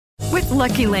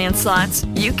Lucky Land Slots,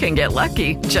 you can get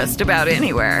lucky just about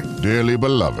anywhere. Dearly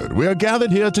beloved, we are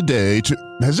gathered here today to...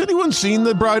 Has anyone seen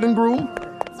the bride and groom?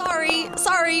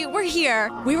 Sorry, we're here.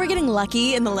 We were getting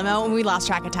lucky in the limo and we lost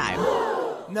track of time.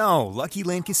 No, Lucky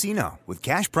Land Casino, with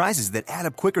cash prizes that add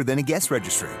up quicker than a guest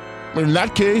registry. In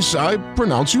that case, I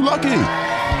pronounce you lucky.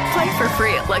 Play for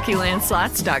free at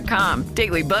LuckyLandSlots.com.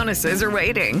 Daily bonuses are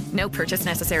waiting. No purchase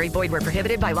necessary. Void where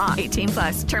prohibited by law.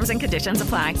 18+. Terms and conditions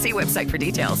apply. See website for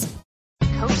details.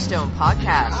 Coach Stone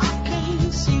Podcast. I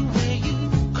can't see where you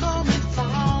coming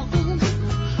from,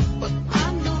 but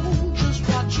I know just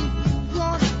what you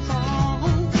running from.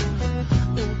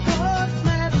 And what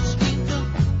matters ain't the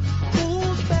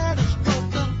who's matters,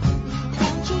 but the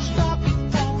ones who stop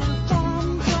you falling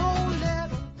from your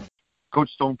level. Coach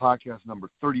Stone Podcast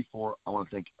number 34. I want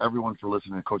to thank everyone for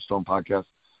listening to Coach Stone Podcast.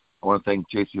 I want to thank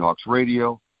JC Hawks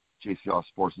Radio, JC Hawks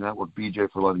Sports Network, BJ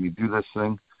for letting me do this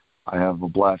thing. I have a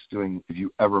blast doing. If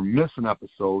you ever miss an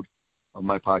episode of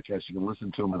my podcast, you can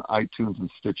listen to them on iTunes and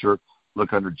Stitcher.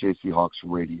 Look under JC Hawks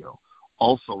Radio.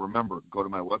 Also, remember, go to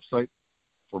my website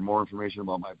for more information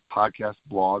about my podcast,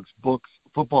 blogs, books,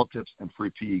 football tips, and free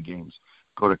PE games.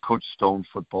 Go to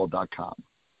CoachStoneFootball.com.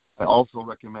 I also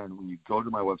recommend when you go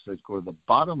to my website, go to the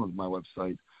bottom of my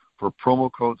website for promo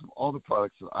codes of all the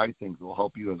products that I think will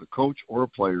help you as a coach or a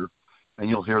player, and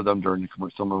you'll hear them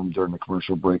some of them during the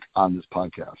commercial break on this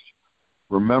podcast.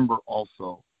 Remember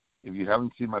also, if you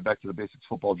haven't seen my Back to the Basics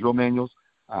football drill manuals,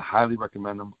 I highly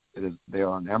recommend them. They are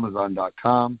on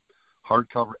Amazon.com,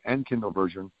 hardcover and Kindle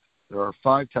version. There are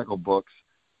 5 tackle books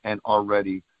and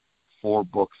already 4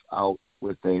 books out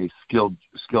with a skill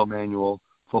manual,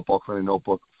 football credit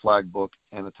notebook, flag book,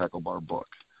 and a tackle bar book.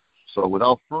 So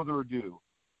without further ado,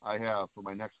 I have for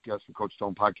my next guest for Coach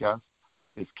Stone Podcast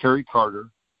is Kerry Carter,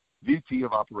 VP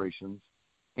of Operations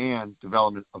and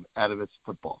Development of Atavus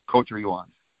Football. Coach, are you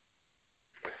on?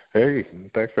 Hey,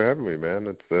 thanks for having me, man.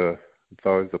 It's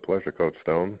always a pleasure, Coach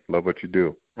Stone. Love what you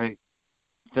do. Hey,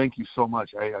 thank you so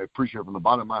much. I appreciate it from the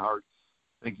bottom of my heart.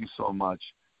 Thank you so much.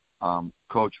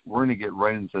 Coach, we're going to get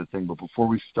right into the thing, but before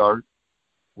we start,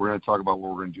 we're going to talk about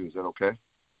what we're going to do. Is that okay?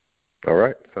 All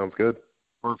right. Sounds good.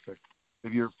 Perfect.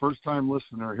 If you're a first-time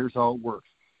listener, here's how it works.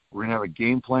 We're going to have a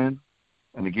game plan,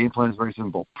 and the game plan is very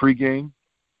simple. Pre-game,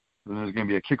 then there's going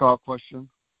to be a kickoff question.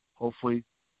 Hopefully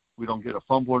we don't get a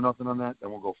fumble or nothing on that. Then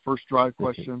we'll go first drive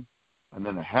question, and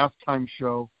then a halftime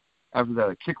show. After that,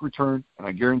 a kick return, and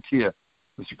I guarantee you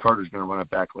Mr. Carter's going to run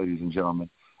it back, ladies and gentlemen.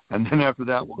 And then after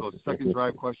that, we'll go second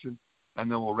drive question,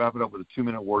 and then we'll wrap it up with a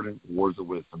 2-minute word, Words of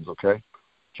Wisdoms, okay?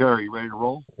 Kerry, you ready to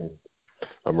roll?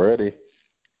 I'm ready.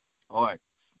 All right.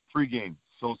 Pre-game,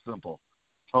 so simple.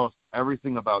 Tell us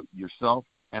everything about yourself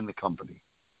and the company.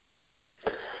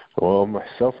 Well,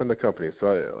 myself and the company.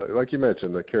 So, like you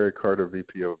mentioned, the Kerry Carter,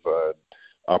 VP of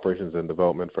Operations and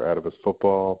Development for Atavus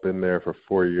Football. Been there for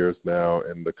 4 years now.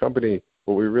 And the company,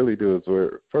 what we really do is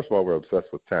first of all, we're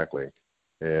obsessed with tackling.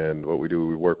 And what we do,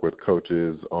 we work with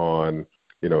coaches on,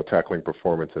 tackling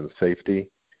performance and safety.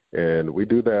 And we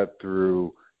do that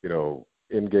through,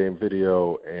 in-game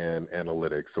video and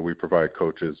analytics. So we provide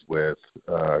coaches with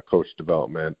coach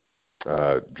development,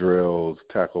 drills,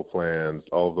 tackle plans,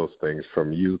 all of those things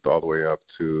from youth all the way up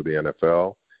to the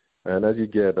NFL. And as you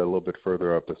get a little bit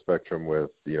further up the spectrum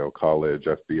with, college,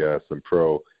 FBS, and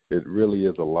pro, it really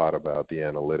is a lot about the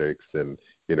analytics and,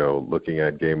 looking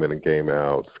at game in and game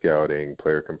out, scouting,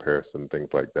 player comparison, things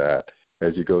like that.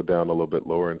 As you go down a little bit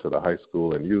lower into the high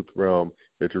school and youth realm,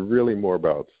 it's really more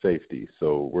about safety.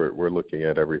 So we're looking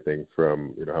at everything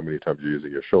from, how many times you're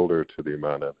using your shoulder to the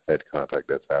amount of head contact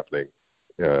that's happening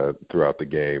throughout the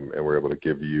game. And we're able to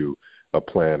give you a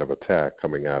plan of attack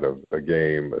coming out of a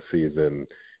game, a season,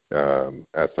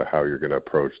 as to how you're going to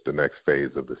approach the next phase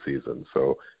of the season.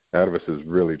 So Atavus is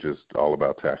really just all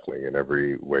about tackling in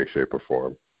every way, shape, or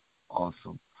form.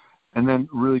 Awesome. And then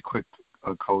really quick,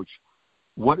 Coach,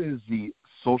 what is the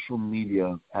social media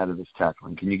of Atavus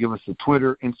tackling? Can you give us the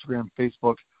Twitter, Instagram,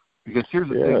 Facebook? Because here's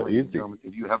the thing, ladies and gentlemen,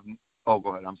 if you haven't – go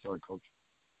ahead. I'm sorry, Coach.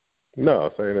 No,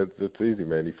 I'm saying it's easy,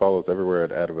 man. You follow us everywhere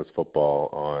at Atavus Football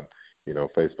on,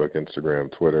 Facebook, Instagram,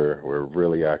 Twitter. We're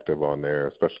really active on there,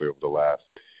 especially over the last,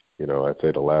 I'd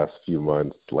say the last few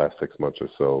months, last 6 months or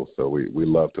so. So we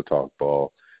love to talk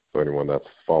ball. So anyone that's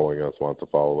following us wants to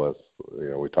follow us.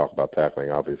 We talk about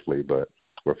tackling, obviously, but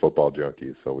we're football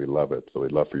junkies, so we love it. So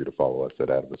we'd love for you to follow us at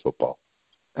Atavus Football.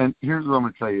 And here's what I'm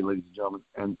going to tell you, ladies and gentlemen,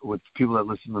 and with people that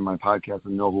listen to my podcast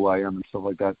and know who I am and stuff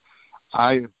like that,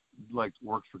 I've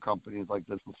worked for companies like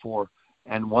this before,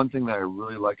 and one thing that I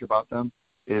really like about them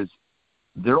is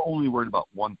they're only worried about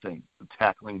one thing, the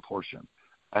tackling portion.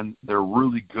 and they're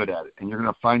really good at it. And you're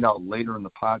going to find out later in the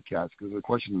podcast, because the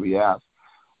questions we asked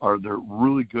are they're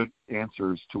really good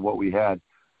answers to what we had.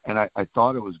 And I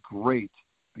thought it was great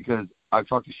because I've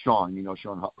talked to Sean,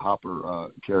 Sean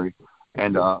Hopper, Kerry,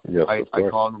 and yes, I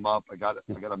called him up. I got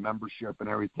a membership and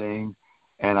everything,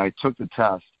 and I took the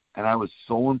test, and I was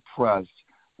so impressed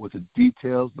with the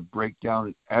details, the breakdown,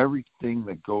 and everything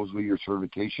that goes with your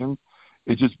certification.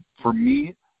 It just, for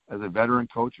me, as a veteran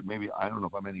coach, or maybe I don't know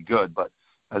if I'm any good, but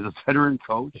as a veteran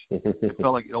coach, it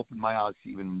felt like it opened my eyes to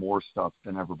even more stuff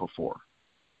than ever before.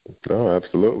 Oh,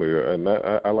 absolutely. And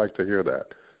I like to hear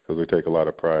that, because we take a lot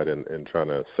of pride in trying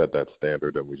to set that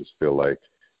standard, and we just feel like,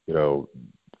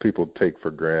 people take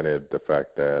for granted the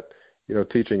fact that,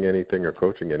 teaching anything or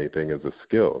coaching anything is a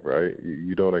skill, right?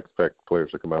 You don't expect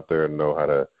players to come out there and know how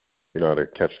to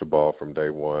catch the ball from day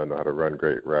one, know how to run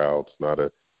great routes, know how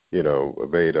to,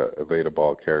 evade a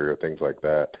ball carrier, things like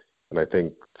that. And I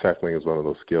think tackling is one of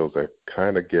those skills that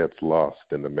kind of gets lost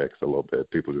in the mix a little bit.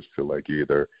 People just feel like you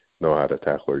either know how to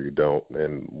tackle or you don't.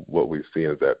 And what we've seen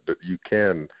is that you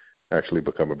can actually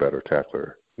become a better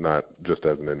tackler, not just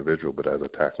as an individual, but as a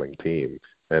tackling team.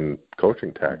 And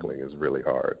coaching tackling is really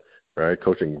hard, right?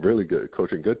 Coaching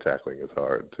good tackling is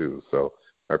hard too. So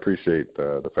I appreciate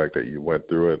the fact that you went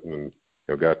through it and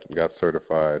got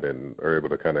certified and are able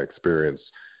to kind of experience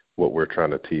what we're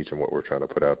trying to teach and what we're trying to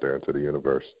put out there into the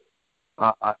universe.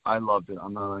 I loved it.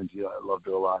 I'm not lying to you. I loved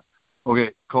it a lot.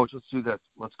 Okay, Coach, let's do this.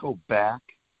 Let's go back,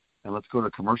 and let's go to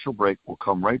commercial break. We'll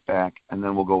come right back, and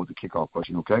then we'll go with the kickoff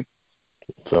question, okay?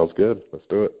 Sounds good. Let's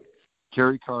do it.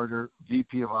 Kerry Carter,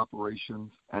 VP of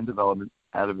Operations and Development,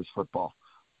 Atavus Football.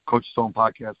 Coach Stone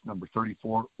Podcast number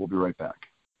 34. We'll be right back.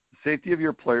 The safety of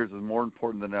your players is more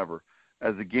important than ever.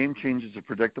 As the game changes to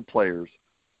protect the players,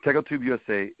 TackleTube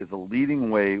USA is a leading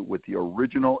way with the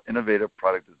original innovative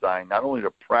product design, not only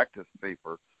to practice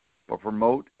safer, but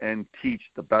promote and teach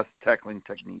the best tackling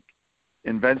technique.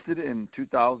 Invented in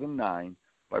 2009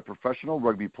 by professional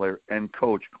rugby player and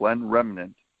coach Glenn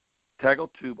Remnant,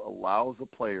 TackleTube allows the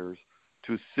players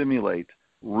to simulate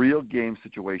real game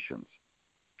situations,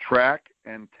 track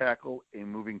and tackle a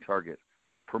moving target,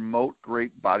 promote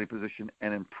great body position,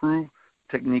 and improve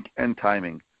technique and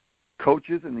timing.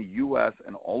 Coaches in the U.S.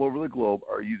 and all over the globe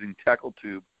are using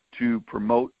TackleTube to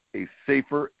promote a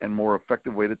safer and more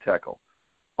effective way to tackle.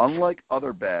 Unlike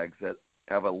other bags that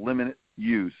have a limited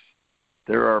use,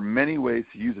 there are many ways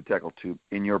to use a TackleTube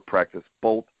in your practice,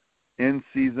 both in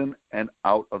season and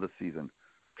out of the season.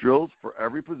 Drills for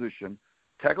every position.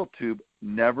 TackleTube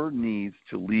never needs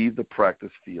to leave the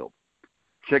practice field.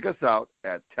 Check us out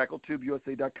at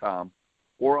TackleTubeUSA.com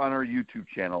or on our YouTube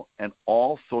channel and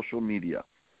all social media.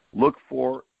 Look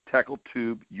for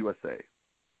TackleTube USA.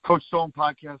 Coach Stone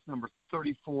Podcast number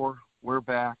 34. We're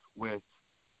back with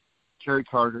Kerry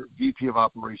Carter, VP of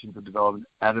Operations and Development,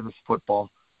 Atavus Football.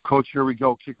 Coach, here we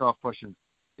go. Kickoff question.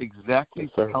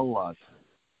 Exactly tell us,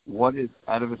 what is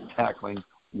Atavus tackling?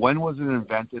 When was it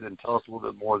invented? And tell us a little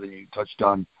bit more than you touched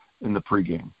on in the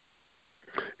pregame.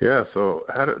 Yeah, so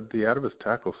the Atavus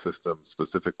tackle system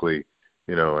specifically,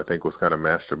 I think was kind of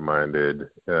masterminded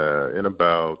in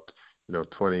about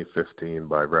 2015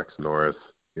 by Rex Norris.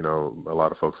 A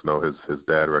lot of folks know his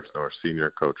dad, Rex Norris, senior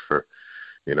coach for,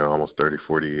 almost 30,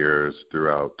 40 years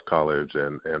throughout college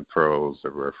and pros,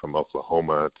 everywhere from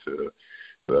Oklahoma to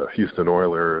the Houston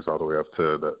Oilers all the way up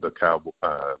to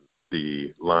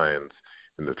the Lions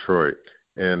in Detroit.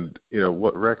 And,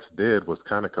 what Rex did was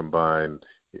kind of combine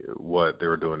what they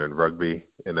were doing in rugby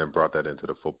and then brought that into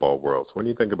the football world. So when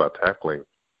you think about tackling,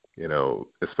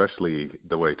 especially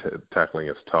the way tackling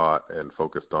is taught and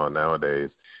focused on nowadays,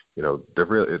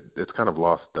 it's kind of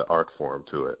lost the art form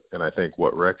to it. And I think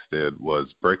what Rex did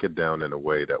was break it down in a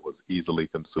way that was easily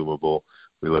consumable.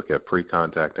 We look at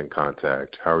pre-contact and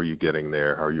contact. How are you getting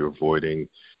there? How are you avoiding,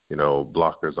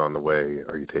 blockers on the way?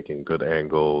 Are you taking good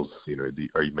angles?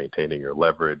 Are you maintaining your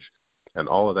leverage? And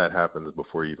all of that happens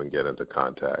before you even get into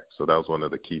contact. So that was one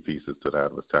of the key pieces to the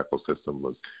Atavus tackle system,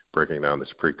 was breaking down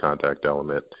this pre-contact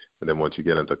element. And then once you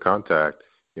get into contact,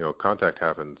 contact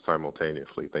happens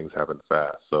simultaneously. Things happen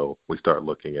fast. So we start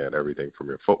looking at everything from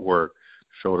your footwork,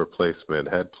 shoulder placement,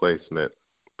 head placement,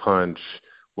 punch.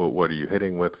 Well, what are you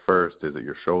hitting with first? Is it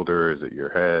your shoulder? Is it your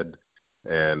head?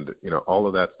 And, all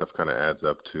of that stuff kind of adds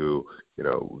up to,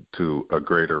 to a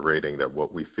greater rating than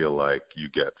what we feel like you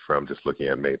get from just looking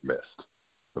at made missed.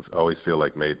 I always feel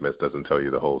like made missed doesn't tell you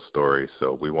the whole story.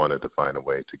 So we wanted to find a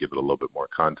way to give it a little bit more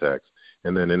context.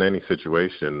 And then in any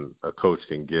situation, a coach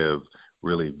can give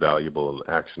really valuable and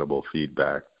actionable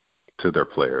feedback to their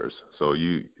players. So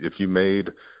if you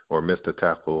made or missed a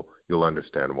tackle, you'll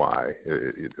understand why.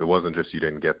 It wasn't just you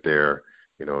didn't get there,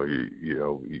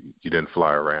 you didn't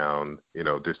fly around,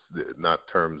 just not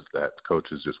terms that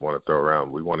coaches just want to throw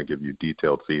around. We want to give you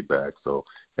detailed feedback. So,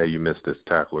 hey, you missed this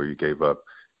tackle, or you gave up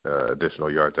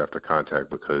additional yards after contact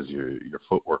because your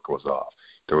footwork was off.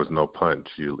 There was no punch.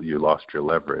 You lost your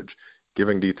leverage.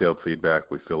 Giving detailed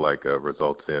feedback, we feel like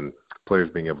results in players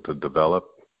being able to develop,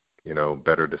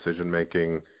 better decision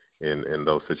making in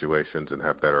those situations and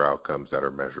have better outcomes that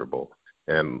are measurable.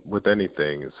 And with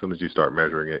anything, as soon as you start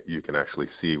measuring it, you can actually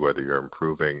see whether you're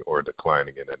improving or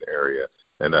declining in an area.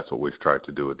 And that's what we've tried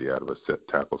to do with the Atavus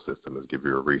tackle system, is give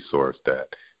you a resource that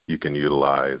you can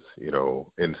utilize,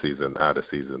 in season, out of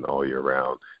season, all year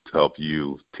round, to help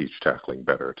you teach tackling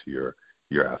better to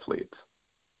your athletes.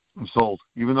 I'm sold.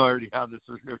 Even though I already have this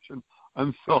subscription,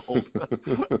 I'm sold.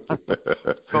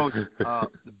 Coach,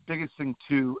 the biggest thing,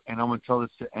 too, and I'm going to tell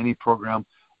this to any program,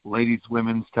 ladies,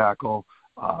 women's tackle,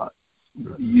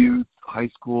 youth, high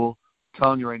school, I'm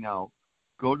telling you right now,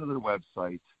 go to their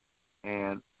website.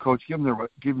 And, Coach, give them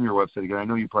your website again. I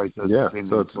know you probably said the same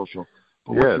thing on social.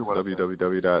 But what's your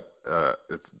website?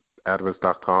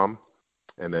 www.atavus.com.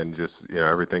 And then just,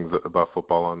 everything's about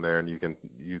football on there, and you can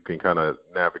kind of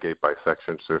navigate by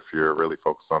section. So if you're really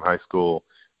focused on high school,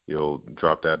 you'll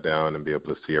drop that down and be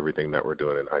able to see everything that we're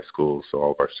doing in high school, so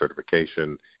all of our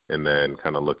certification, and then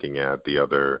kind of looking at the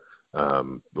other,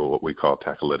 what we call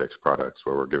Tacklealytics products,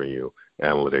 where we're giving you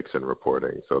analytics and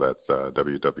reporting. So that's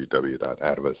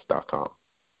www.atavus.com.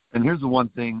 And here's the one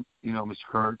thing, Mr.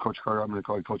 Carter, Coach Carter, I'm going to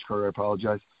call you Coach Carter, I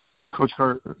apologize. Coach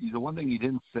Carter, the one thing you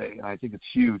didn't say, and I think it's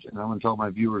huge, and I'm going to tell my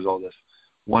viewers all this,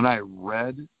 when I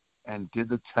read and did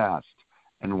the test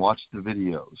and watched the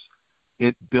videos,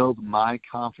 it built my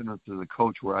confidence as a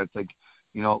coach, where I think,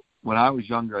 when I was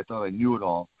younger, I thought I knew it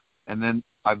all, and then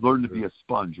I've learned to be a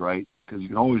sponge, right? Because you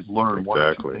can always learn one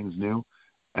or two things new.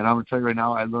 And I'm going to tell you right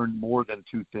now, I learned more than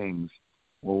two things.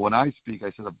 Well, when I speak,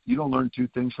 I said, if you don't learn two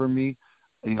things from me,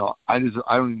 I don't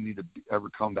even need to ever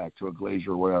come back to a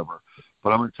Glazier or whatever.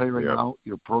 But I'm going to tell you right now,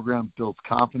 your program builds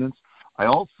confidence. I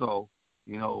also,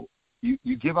 you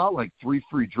give out like 3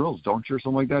 free drills, don't you, or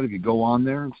something like that, if you go on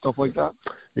there and stuff like that?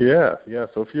 Yeah.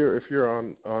 So if you're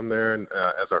on there and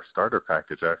as our starter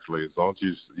package, actually, as long as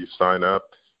you sign up,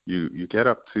 you get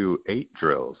up to 8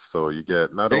 drills. So you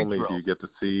get not only do you get to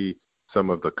see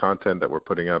some of the content that we're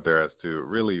putting out there, as to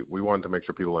really, we wanted to make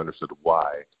sure people understood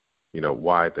why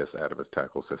this Atavus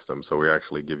tackle system. So we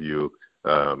actually give you,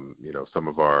 some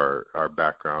of our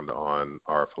background on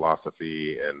our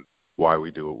philosophy and why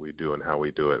we do what we do and how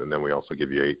we do it. And then we also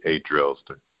give you 8 drills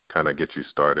to kind of get you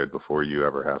started before you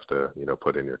ever have to,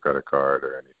 put in your credit card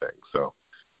or anything. So,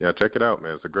 check it out,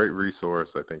 man. It's a great resource,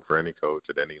 I think, for any coach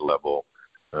at any level.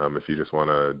 If you just want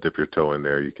to dip your toe in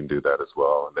there, you can do that as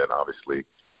well. And then obviously,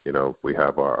 we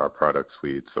have our product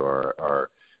suite, so our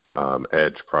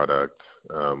Edge product,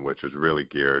 which is really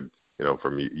geared,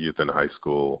 from youth and high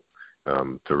school,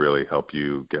 to really help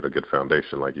you get a good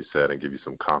foundation, like you said, and give you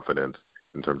some confidence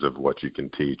in terms of what you can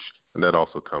teach. And that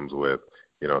also comes with,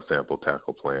 a sample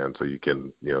tackle plan, so you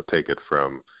can, take it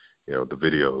from, the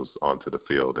videos onto the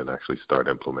field and actually start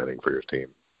implementing for your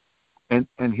team. And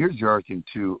here's the other thing,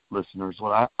 too, listeners.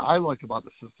 What I like about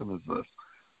the system is this.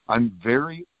 I'm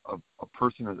very a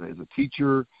person as a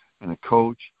teacher and a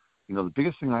coach. The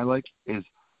biggest thing I like is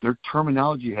their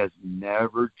terminology has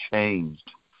never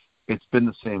changed. It's been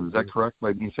the same. Is that correct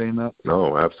by me saying that?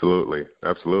 No, absolutely.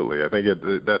 I think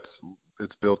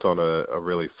it's built on a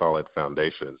really solid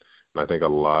foundation. And I think a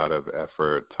lot of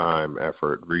time,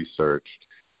 research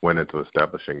went into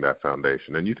establishing that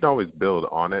foundation. And you can always build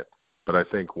on it, but I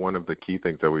think one of the key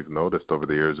things that we've noticed over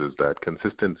the years is that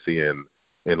consistency in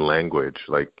language.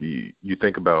 Like you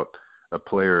think about a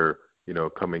player,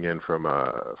 coming in from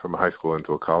a high school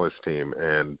into a college team,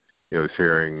 and he's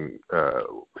hearing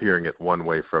it one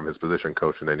way from his position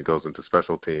coach, and then he goes into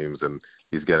special teams and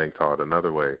he's getting taught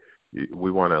another way.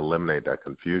 We want to eliminate that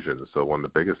confusion. So one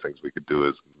of the biggest things we could do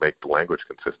is make the language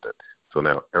consistent. So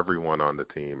now everyone on the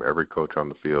team, every coach on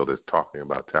the field is talking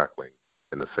about tackling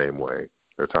in the same way.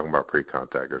 They're talking about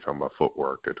pre-contact. They're talking about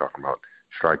footwork. They're talking about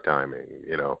strike timing,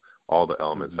 all the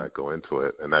elements that go into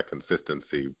it. And that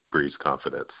consistency breeds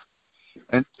confidence.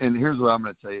 And here's what I'm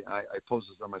going to tell you. I post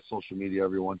this on my social media,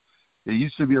 everyone. It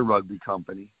used to be a rugby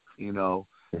company, The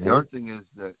other thing is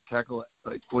the tackle,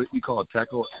 like what you call it,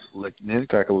 tacklealytics. I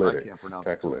can't pronounce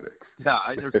it. Yeah,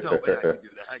 there's no way I can do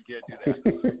that. I can't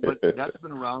do that. But that's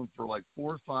been around for like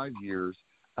 4 or 5 years.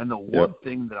 And the one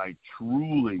thing that I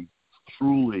truly,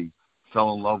 truly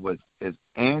fell in love with is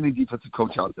any defensive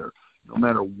coach out there, no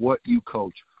matter what you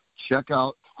coach, check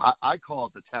out. I call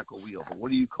it the tackle wheel, but what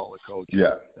do you call it, Coach?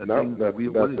 Yeah, that's it.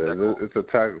 It's a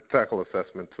tackle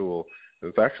assessment tool.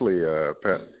 It's actually,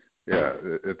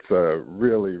 it's a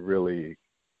really, really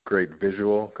great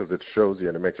visual because it shows you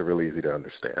and it makes it really easy to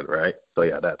understand, right? So,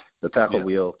 the tackle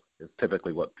wheel is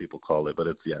typically what people call it, but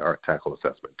it's, our tackle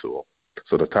assessment tool.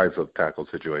 So the types of tackle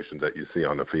situations that you see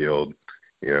on the field,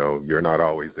 you're not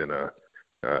always in a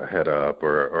head up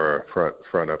or a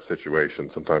front up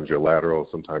situation. Sometimes you're lateral,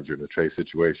 sometimes you're in a chase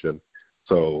situation.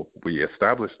 So we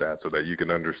established that so that you can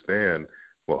understand,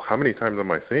 well, how many times am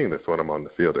I seeing this when I'm on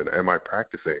the field, and am I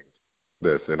practicing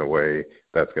this in a way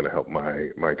that's going to help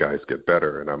my guys get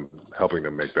better, and I'm helping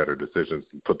them make better decisions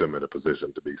and put them in a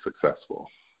position to be successful.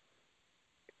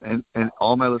 And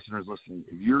all my listeners listening,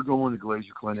 if you're going to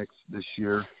Glacier Clinics this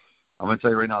year, I'm going to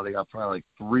tell you right now, they got probably like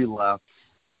 3 left.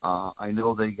 I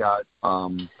know they got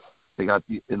in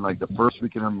the first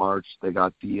weekend of March, they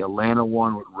got the Atlanta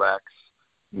one with Rex.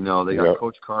 They got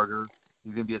Coach Carter.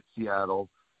 He's going to be at Seattle,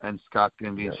 and Scott's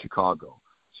going to be in Chicago.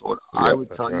 So what I would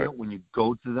tell you, when you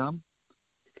go to them,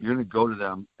 you're going to go to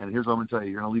them, and here's what I'm going to tell you.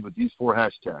 You're going to leave with these 4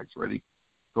 hashtags. Ready,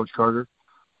 Coach Carter?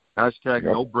 Hashtag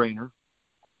no-brainer.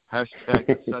 Hashtag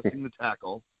assessing the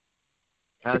tackle.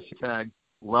 Hashtag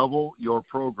level your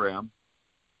program.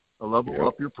 Level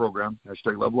up your program.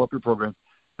 Hashtag level up your program.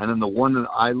 And then the one that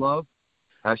I love,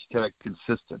 hashtag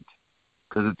consistent.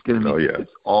 Because it's going to be,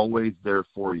 it's always there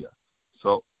for you.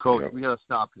 So, Coach, we got to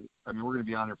stop. I mean, we're going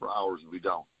to be on here for hours if we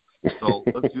don't. So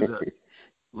let's do this.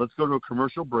 Let's go to a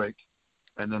commercial break.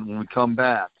 And then when we come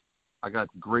back, I got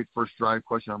a great first drive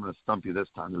question. I'm going to stump you this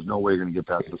time. There's no way you're going to get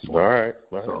past this one. All right,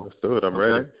 let's do it. I'm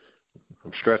ready.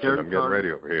 I'm stretching. I'm getting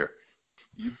ready over here.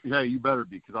 You better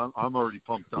be, because I'm already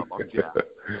pumped up. I'm jacked.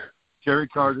 Kerry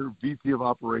Carter, VP of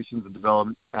Operations and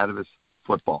Development, Atavus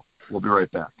Football. We'll be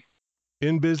right back.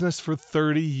 In business for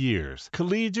 30 years,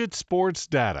 Collegiate Sports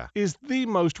Data is the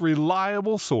most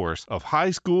reliable source of high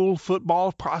school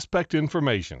football prospect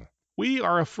information. We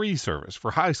are a free service for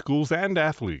high schools and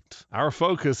athletes. Our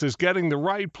focus is getting the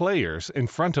right players in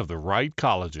front of the right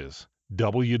colleges.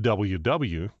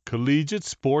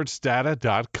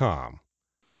 www.collegiatesportsdata.com.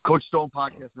 Coach Stone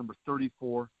podcast number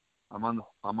 34. I'm on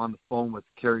the phone with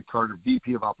Kerry Carter,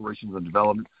 VP of Operations and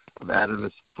Development of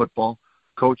Atavus Football.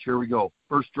 Coach, here we go.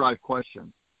 First drive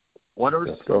question. What are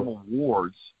some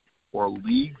awards or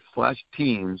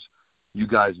league/teams you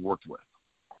guys worked with?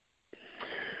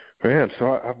 Man,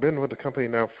 so I've been with the company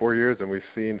now 4 years, and we've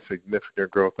seen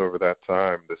significant growth over that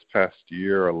time. This past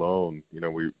year alone,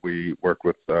 we worked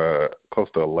with close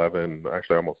to 11,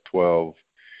 actually almost 12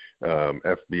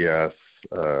 FBS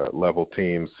level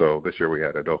teams. So this year we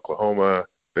had at Oklahoma,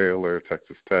 Baylor,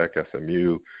 Texas Tech,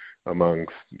 SMU,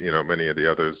 amongst many of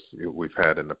the others we've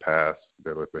had in the past.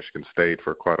 Been with Michigan State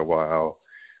for quite a while,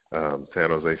 San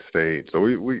Jose State. So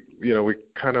we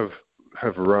kind of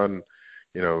have run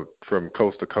from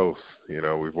coast to coast.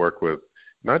 We've worked with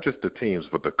not just the teams,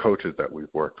 but the coaches that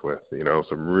we've worked with.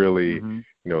 Some really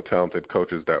talented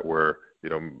coaches that were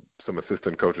some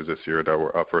assistant coaches this year that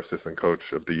were up for Assistant Coach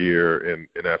of the Year in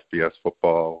FBS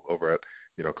football over at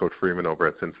Coach Freeman over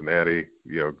at Cincinnati.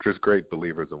 Just great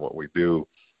believers in what we do.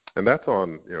 And that's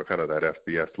on, kind of that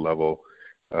FBS level.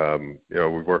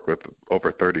 We've worked with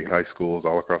over 30 high schools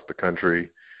all across the country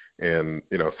and,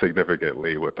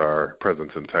 significantly with our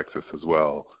presence in Texas as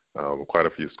well. Quite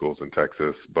a few schools in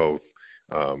Texas, both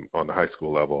on the high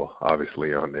school level,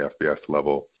 obviously on the FBS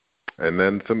level, and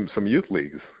then some youth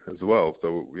leagues as well.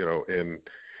 So, in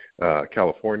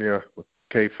California with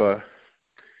CAFA,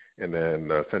 and then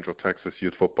Central Texas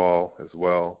Youth Football as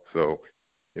well. So,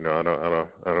 I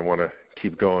don't want to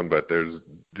keep going, but there's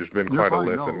been quite a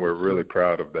list, and we're really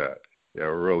proud of that. Yeah,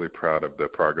 we're really proud of the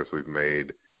progress we've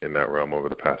made in that realm over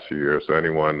the past few years. So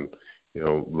anyone,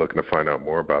 looking to find out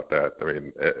more about that,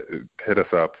 hit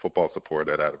us up,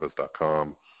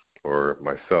 footballsupport@atavus.com, or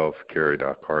myself,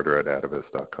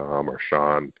 Kerry.Carter@atavus.com, or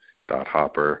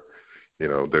Sean.Hopper.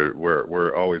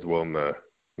 We're always willing to,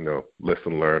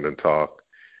 listen, learn, and talk.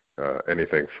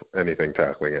 Anything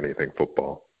tackling, anything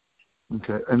football.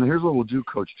 Okay, and here's what we'll do,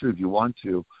 Coach, too. If you want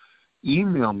to,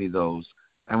 email me those,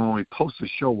 and when we post the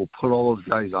show, we'll put all those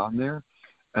guys on there,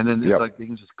 and then they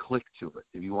can just click to it.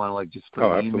 If you want to, just put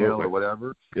an email or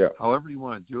whatever, however you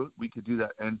want to do it, we could do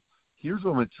that. And here's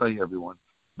what I'm going to tell you, everyone.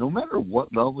 No matter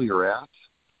what level you're at,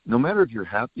 no matter if you're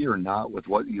happy or not with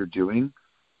what you're doing,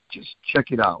 just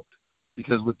check it out.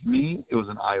 Because with me, it was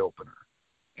an eye-opener,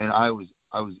 and I was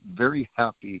very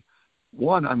happy.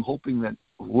 One, I'm hoping that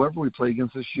whoever we play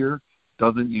against this year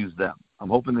doesn't use them. I'm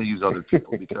hoping they use other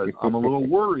people because I'm a little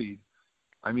worried.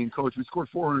 Coach, we scored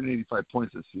 485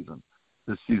 points this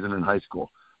season in high school.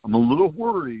 I'm a little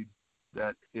worried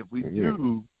that if we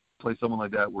do play someone like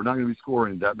that, we're not going to be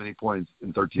scoring that many points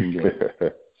in 13 games.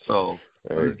 So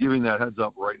I'm just giving that heads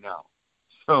up right now.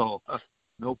 So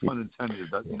no pun intended,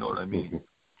 but you know what I mean.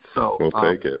 So we'll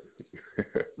take it.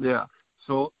 Yeah.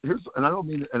 So here's what I'm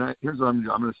going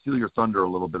to steal your thunder a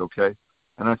little bit, okay?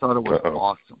 And I thought it was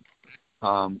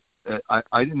awesome.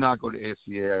 I did not go to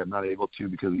AFCA. I'm not able to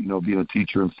because, being a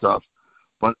teacher and stuff.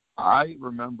 But I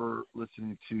remember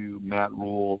listening to Matt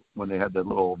Rule when they had that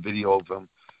little video of him,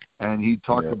 and he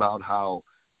talked about how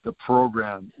the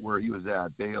program where he was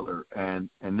at, Baylor, and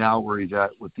now where he's at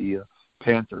with the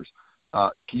Panthers.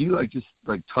 Can you just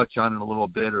touch on it a little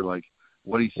bit, or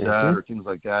what he said or things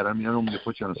like that? I mean, I don't mean to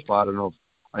put you on the spot.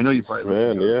 I know you probably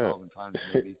listened to it 1,000 times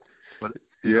maybe, but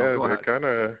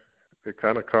it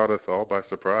kind of caught us all by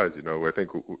surprise. I think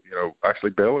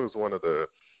actually Baylor was one of the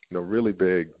really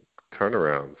big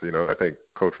turnarounds. I think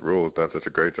Coach Rule has done such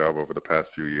a great job over the past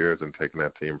few years in taking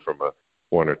that team from a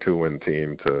 1 or 2 win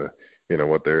team to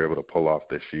what they're able to pull off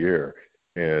this year.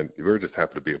 And we were just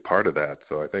happy to be a part of that.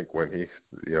 So I think when he,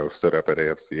 stood up at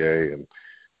AFCA and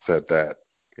said that,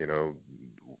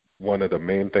 one of the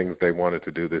main things they wanted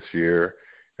to do this year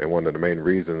and one of the main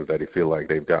reasons that he feel like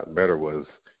they've gotten better was,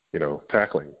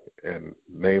 tackling, and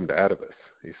named Atavus.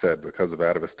 He said because of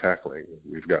Atavus tackling,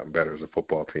 we've gotten better as a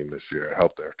football team this year. It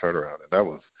helped their turnaround. And that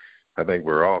was, I think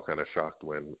we're all kind of shocked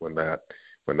when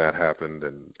that happened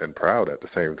and proud at the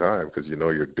same time because,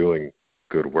 you're doing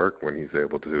good work when he's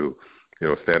able to,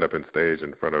 stand up on stage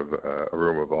in front of a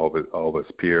room of all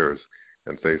his peers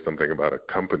and say something about a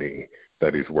company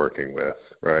that he's working with,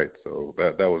 right? So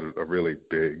that was a really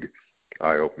big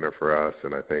eye-opener for us,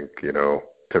 and I think,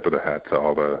 tip of the hat to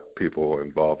all the people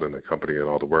involved in the company and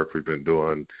all the work we've been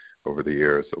doing over the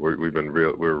years. So we're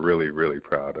really, really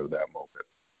proud of that moment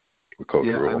with Coach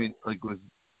Rule. I mean,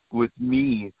 with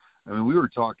me, we were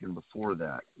talking before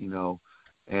that,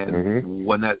 and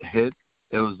when that hit,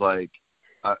 it was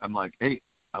I'm like, hey,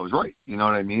 I was right. You know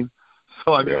what I mean?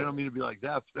 So, I don't mean to be like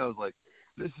that, but I was like,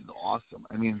 this is awesome.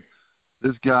 I mean,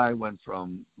 this guy went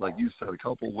from, like you said, a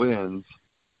couple wins,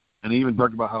 and he even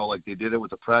talked about how, they did it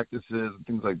with the practices and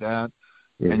things like that.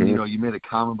 And, you made a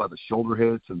comment about the shoulder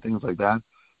hits and things like that.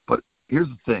 But here's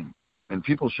the thing, and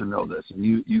people should know this, and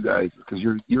you guys, because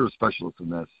you're a specialist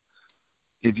in this.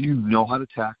 If you know how to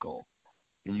tackle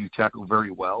and you tackle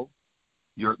very well,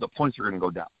 the points are going to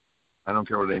go down. I don't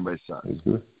care what anybody says.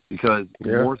 Because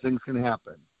more things can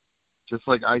happen. Just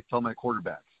like I tell my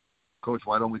quarterbacks, Coach,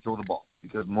 why don't we throw the ball?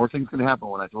 Because more things can happen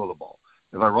when I throw the ball.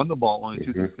 If I run the ball, only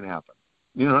 2 things can happen.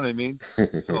 You know what I mean?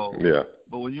 So,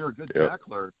 but when you're a good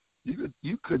tackler,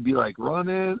 you could be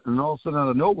running, and all of a sudden out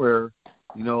of nowhere,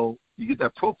 you get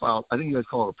that profile. I think you guys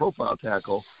call it a profile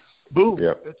tackle. Boom,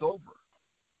 it's over.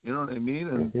 You know what I mean?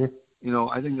 And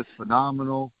I think it's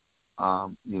phenomenal.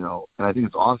 And I think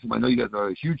it's awesome. I know you guys are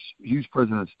a huge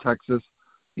presence in Texas.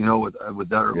 With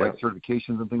that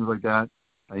certifications and things like that.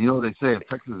 And they say if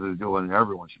Texas is doing it,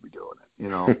 everyone should be doing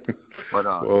it. But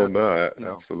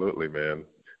absolutely, man.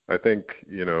 I think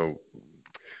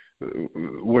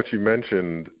what you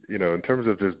mentioned, in terms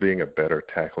of just being a better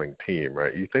tackling team,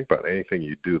 right? You think about anything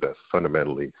you do that's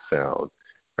fundamentally sound,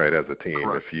 right? As a team,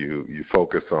 correct. If you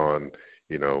focus on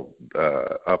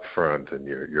up front and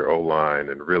your O-line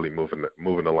and really moving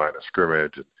the line of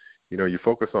scrimmage. You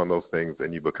focus on those things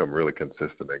and you become really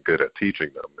consistent and good at teaching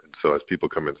them. And so as people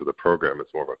come into the program,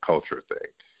 it's more of a culture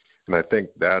thing. And I think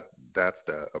that's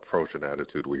the approach and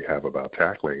attitude we have about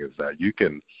tackling is that you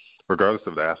can, regardless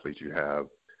of the athlete you have,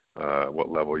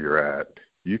 what level you're at,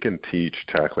 you can teach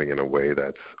tackling in a way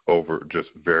that's just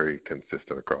very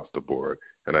consistent across the board.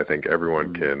 And I think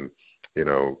everyone can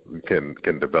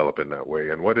develop in that way.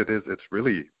 And what it is, it's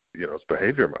really, it's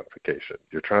behavior modification.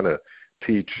 You're trying to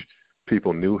teach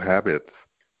people new habits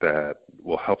that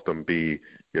will help them be,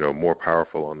 more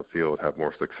powerful on the field, have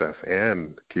more success,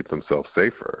 and keep themselves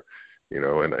safer.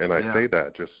 And I say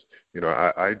that just,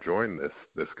 I joined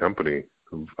this company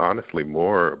honestly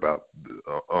more about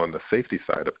on the safety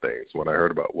side of things when I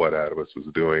heard about what Atavus was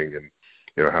doing and,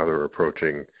 how they were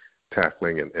approaching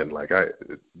tackling and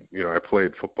I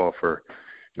played football for,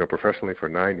 professionally for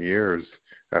 9 years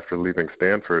after leaving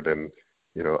Stanford, and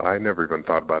I never even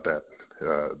thought about that.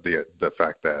 The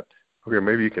fact that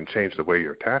maybe you can change the way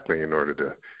you're tackling in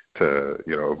order to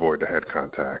avoid the head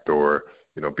contact or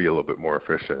be a little bit more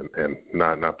efficient and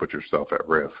not put yourself at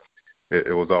risk.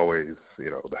 It was always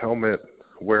the helmet,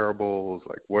 wearables,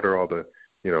 what are all the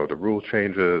the rule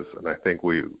changes, and I think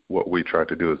what we try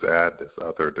to do is add this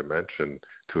other dimension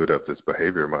to it of this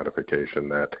behavior modification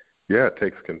that it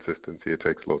takes consistency, it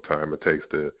takes a little time, it takes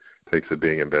it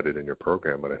being embedded in your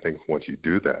program. But I think once you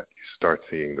do that, you start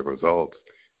seeing the results,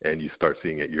 and you start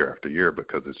seeing it year after year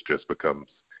because it just becomes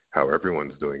how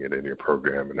everyone's doing it in your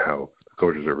program and how the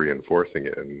coaches are reinforcing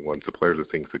it. And once the players are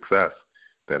seeing success,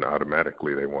 then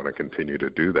automatically they want to continue to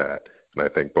do that. And I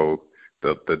think both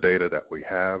the data that we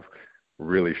have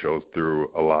really shows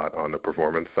through a lot on the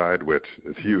performance side, which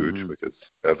is huge because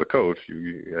as a coach,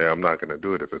 I'm not going to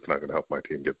do it if it's not going to help my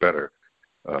team get better.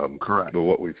 Correct. But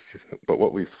what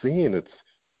we've seen, it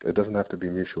doesn't have to be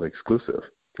mutually exclusive.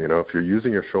 If you're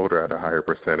using your shoulder at a higher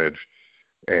percentage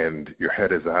and your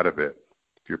head is out of it,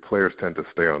 your players tend to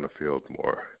stay on the field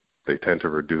more. They tend to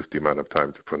reduce the amount of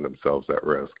time to put themselves at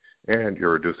risk. And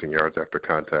you're reducing yards after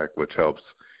contact, which helps,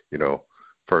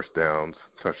 first downs,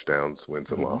 touchdowns, wins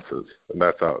and losses. And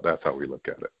that's how we look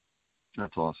at it.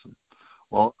 That's awesome.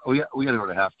 Well, we got to go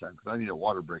to halftime because I need a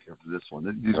water break after this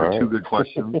one. These are two good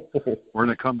questions. We're going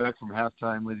to come back from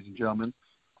halftime, ladies and gentlemen.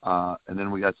 And then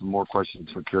we got some more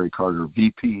questions for Kerry Carter,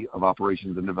 VP of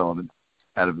Operations and Development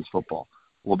at Atavus Football.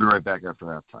 We'll be right back after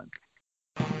halftime.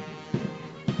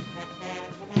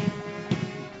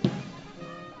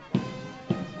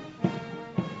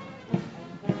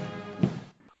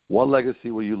 What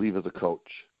legacy will you leave as a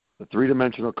coach? The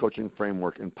three-dimensional coaching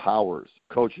framework empowers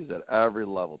coaches at every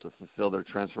level to fulfill their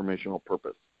transformational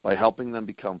purpose by helping them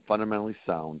become fundamentally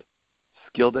sound,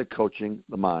 skilled at coaching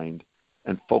the mind,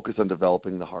 and focus on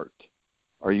developing the heart.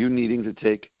 Are you needing to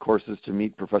take courses to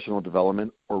meet professional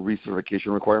development or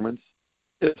recertification requirements?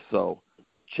 If so,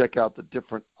 check out the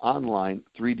different online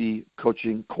 3D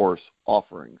coaching course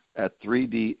offerings at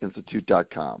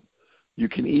 3dinstitute.com. You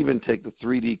can even take the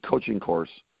 3D coaching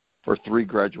course for 3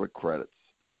 graduate credits.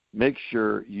 Make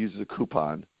sure you use the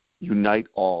coupon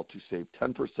UNITEALL to save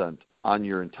 10% on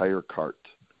your entire cart.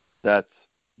 That's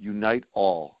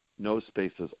UNITEALL, no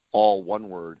spaces, all one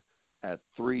word, at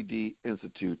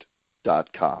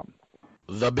 3dinstitute.com.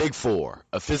 The Big Four,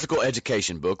 a physical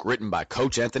education book written by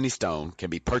Coach Anthony Stone,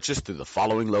 can be purchased through the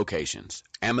following locations: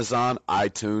 Amazon,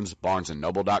 iTunes,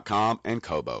 BarnesandNoble.com, and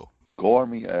Kobo. Go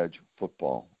Army Edge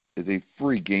Football is a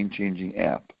free game-changing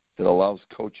app that allows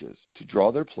coaches to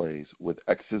draw their plays with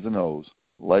X's and O's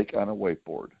like on a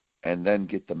whiteboard, and then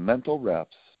get the mental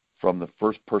reps from the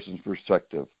first person's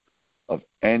perspective of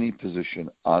any position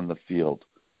on the field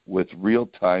with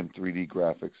real-time 3D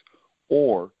graphics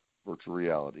or virtual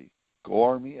reality. Go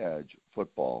Army Edge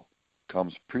Football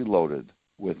comes preloaded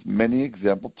with many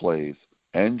example plays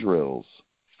and drills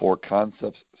for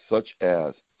concepts such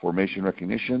as formation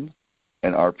recognition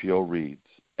and RPO reads.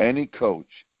 Any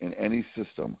coach in any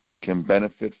system can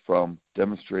benefit from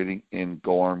demonstrating in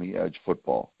Go Army Edge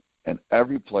Football, and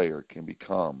every player can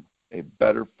become a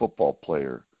better football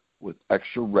player with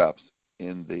extra reps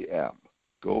in the app.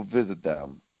 Go visit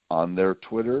them on their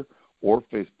Twitter or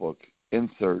Facebook,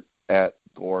 insert at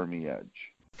Go Army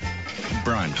Edge.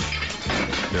 Brunch,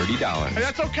 $30. Hey,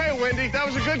 that's okay, Wendy. That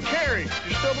was a good carry.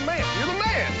 You're still the man. You're the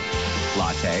man.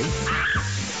 Latte,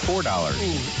 $4.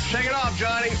 Shake it off,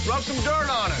 Johnny. Rub some dirt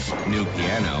on it. New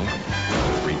piano,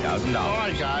 $3,000. All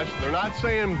right, guys. They're not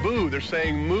saying boo. They're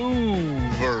saying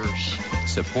movers.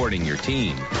 Supporting your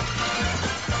team.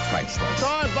 Priceless. It's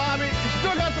all right, Bobby. You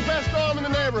still got the best arm in the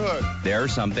neighborhood. There are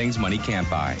some things money can't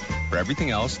buy. For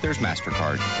everything else, there's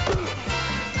MasterCard.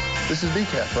 This is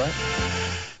BCAF, right?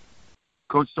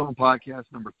 Coach Stone Podcast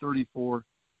number 34,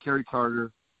 Kerry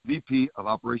Carter, VP of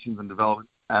Operations and Development,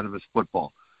 Atavus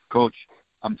Football. Coach,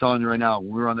 I'm telling you right now,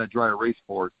 when we were on that dry erase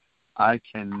board, I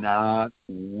cannot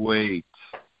wait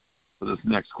for this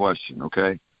next question,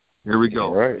 okay? Here we go.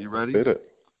 All right. Are you ready?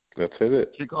 Let's hit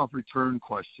it. Kickoff return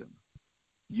question.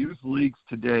 Youth leagues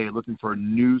today looking for a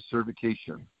new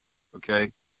certification,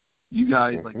 okay? You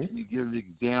guys, can you give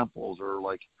examples or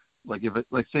like if it,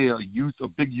 like say a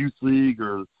big youth league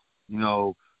or,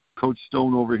 Coach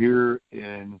Stone over here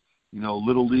and,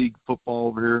 Little League football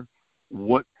over here,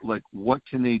 what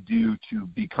can they do to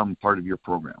become part of your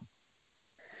program?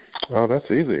 Oh,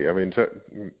 that's easy. I mean,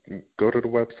 go to the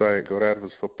website, go to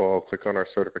Atavus Football, click on our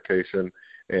certification,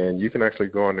 and you can actually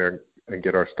go on there and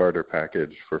get our starter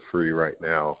package for free right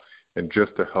now. And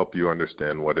just to help you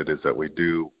understand what it is that we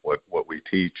do, what we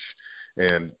teach.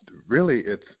 And really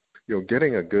it's,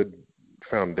 getting a good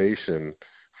foundation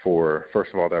for,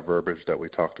 first of all, that verbiage that we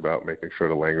talked about, making sure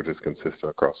the language is consistent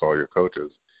across all your coaches.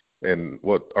 And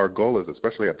what our goal is,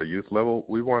 especially at the youth level,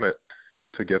 we want it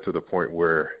to get to the point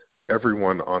where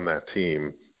everyone on that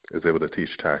team is able to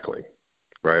teach tackling,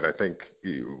 right? I think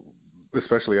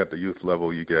especially at the youth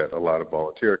level, you get a lot of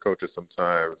volunteer coaches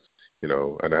sometimes,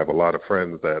 and I have a lot of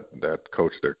friends that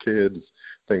coach their kids,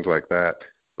 things like that.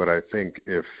 But I think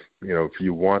if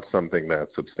you want something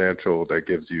that's substantial, that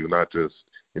gives you not just,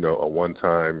 a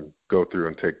one-time go through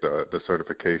and take the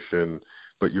certification,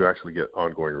 but you actually get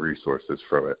ongoing resources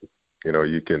from it.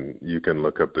 You can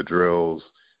look up the drills,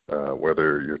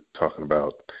 whether you're talking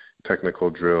about technical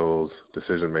drills,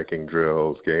 decision-making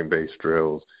drills, game-based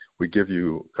drills. We give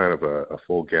you kind of a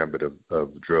full gambit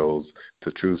of drills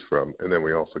to choose from, and then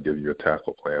we also give you a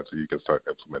tackle plan so you can start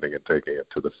implementing and taking it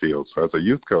to the field. So as a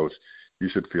youth coach, you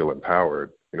should feel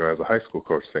empowered. As a high school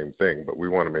coach, same thing, but we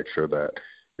want to make sure that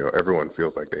everyone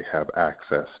feels like they have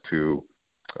access to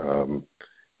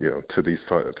to these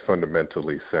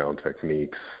fundamentally sound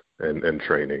techniques and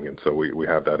training, and so we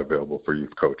have that available for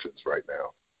youth coaches right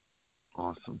now.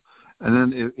 Awesome. And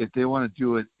then if they want to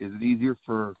do it, is it easier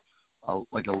for a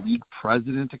league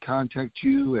president to contact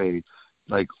you? Is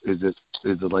it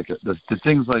like the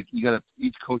things like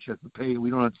each coach has to pay? We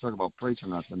don't have to talk about price or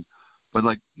nothing, but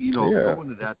go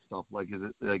into that stuff. Is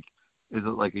it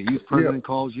like a youth president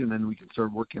calls you and then we can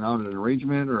start working out an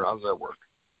arrangement, or how does that work?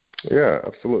 Yeah,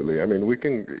 absolutely. I mean, we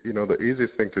can. The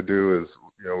easiest thing to do is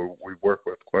we work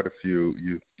with quite a few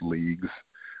youth leagues,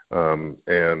 and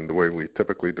the way we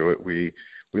typically do it, we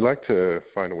like to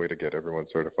find a way to get everyone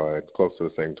certified close to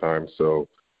the same time. So,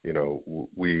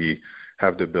 we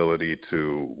have the ability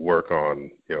to work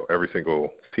on, every single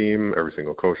team, every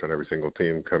single coach on every single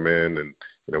team come in, and,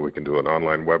 we can do an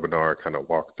online webinar, kind of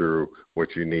walk through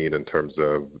what you need in terms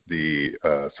of the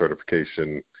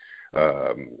certification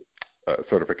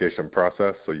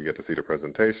process. So you get to see the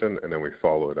presentation, and then we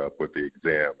follow it up with the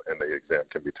exam, and the exam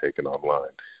can be taken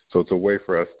online. So it's a way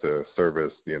for us to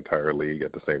service the entire league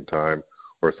at the same time.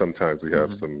 Or sometimes we have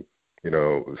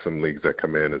some leagues that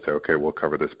come in and say, okay, we'll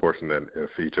cover this portion. Then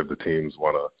if each of the teams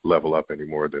want to level up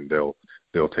anymore, then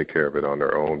they'll take care of it on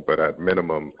their own. But at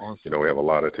minimum, awesome. We have a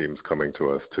lot of teams coming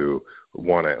to us to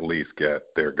want to at least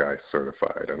get their guys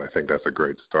certified. And I think that's a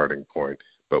great starting point.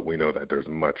 But we know that there's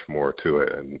much more to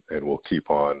it, and we'll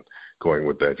keep on going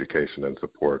with the education and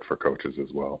support for coaches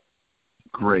as well.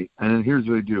 Great. And then here's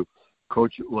what we do.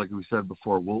 Coach, like we said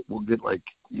before, we'll get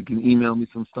you can email me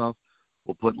some stuff.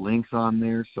 We'll put links on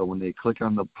there, so when they click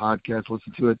on the podcast,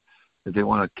 listen to it, if they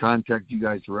want to contact you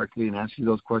guys directly and ask you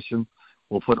those questions,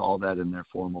 we'll put all that in there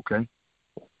for them, okay?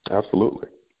 Absolutely.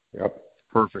 Yep.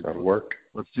 Perfect. That'll work.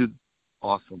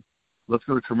 Awesome. Let's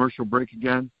go to commercial break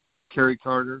again. Kerry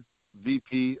Carter,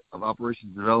 VP of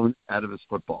Operations Development, Atavus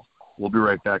Football. We'll be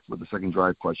right back with the second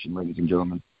drive question, ladies and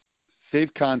gentlemen.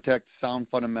 Safe contact, sound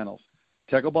fundamentals.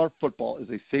 Tackle bar football is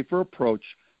a safer approach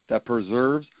that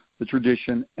preserves the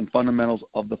tradition and fundamentals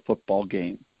of the football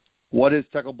game. What is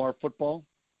tackle bar football?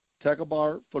 Tackle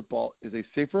bar football is a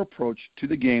safer approach to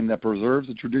the game that preserves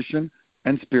the tradition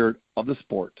and spirit of the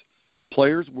sport.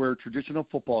 Players wear traditional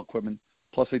football equipment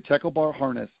plus a tackle bar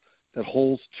harness that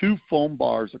holds 2 foam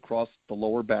bars across the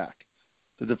lower back.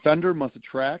 The defender must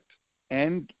attract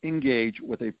and engage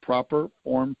with a proper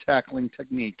form tackling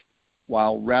technique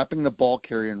while wrapping the ball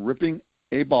carrier and ripping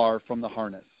a bar from the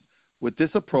harness. With this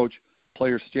approach,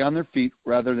 players stay on their feet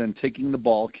rather than taking the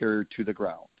ball carrier to the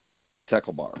ground.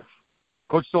 Tackle bar.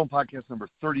 Coach Stone podcast number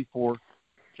 34.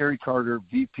 Kerry Carter,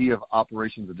 VP of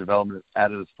Operations and Development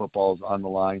at Atavus Football, is on the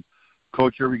line.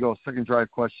 Coach, here we go. Second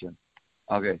drive question.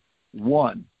 Okay.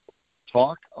 1,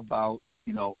 talk about,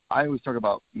 I always talk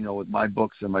about, with my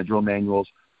books and my drill manuals,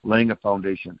 laying a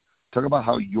foundation. Talk about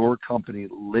how your company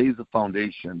lays a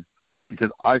foundation,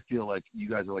 because I feel like you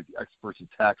guys are like the experts in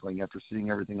tackling after seeing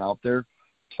everything out there.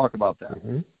 Talk about that.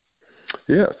 Mm-hmm.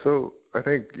 Yeah, so I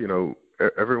think,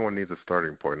 everyone needs a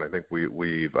starting point. I think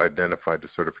we've identified the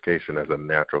certification as a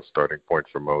natural starting point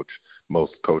for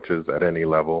most coaches at any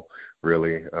level,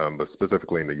 really, but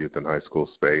specifically in the youth and high school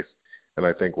space. And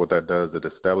I think what that does, it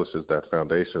establishes that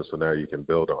foundation, so now you can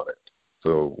build on it.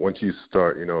 So once you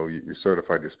start, you're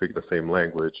certified, you're speaking the same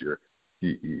language,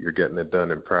 you're getting it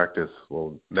done in practice.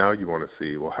 Well, now you want to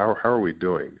see, how are we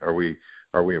doing? Are we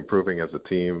improving as a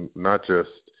team? Not just,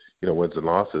 wins and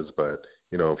losses, but,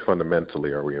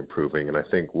 fundamentally, are we improving? And I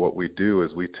think what we do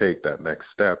is we take that next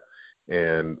step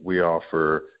and we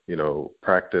offer,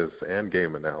 practice and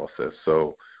game analysis.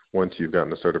 So once you've gotten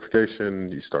the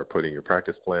certification, you start putting your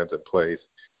practice plans in place.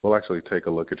 We'll actually take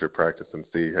a look at your practice and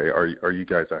see, hey, are you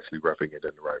guys actually repping it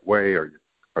in the right way?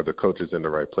 Are the coaches in the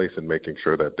right place and making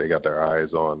sure that they got their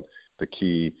eyes on the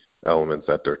key elements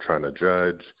that they're trying to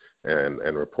judge and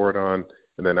report on?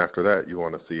 And then after that, you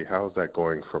want to see how's that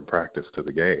going from practice to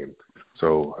the game.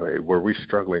 So were we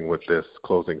struggling with this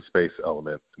closing space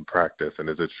element in practice, and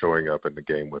is it showing up in the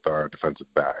game with our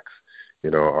defensive backs?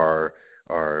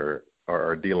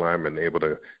 Are D linemen able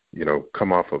to,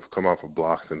 come off of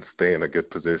blocks and stay in a good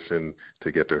position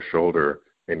to get their shoulder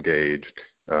engaged?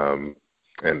 And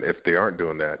if they aren't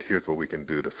doing that, here's what we can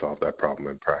do to solve that problem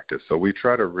in practice. So we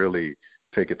try to really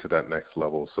take it to that next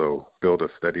level. So build a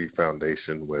steady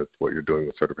foundation with what you're doing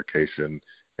with certification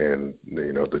and,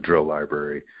 the drill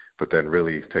library, but then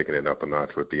really taking it up a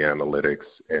notch with the analytics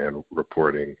and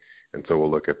reporting. And so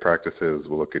we'll look at practices,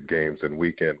 we'll look at games, and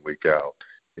week in, week out,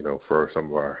 for some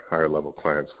of our higher level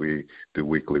clients, we do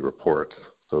weekly reports.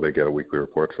 So they get a weekly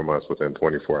report from us within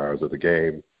 24 hours of the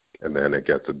game, and then it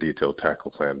gets a detailed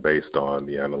tackle plan based on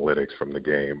the analytics from the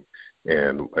game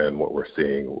and what we're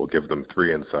seeing. We'll give them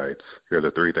 3 insights. Here are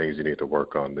the 3 things you need to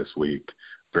work on this week.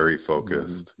 Very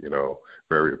focused,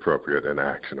 very appropriate and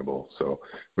actionable. So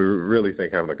we really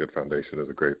think having a good foundation is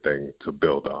a great thing to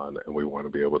build on, and we want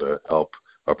to be able to help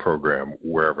a program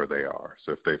wherever they are.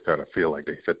 So if they kind of feel like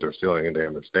they fit their ceiling and they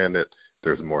understand it,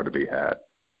 there's more to be had.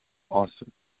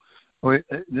 Awesome. Okay,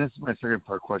 this is my second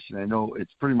part question. I know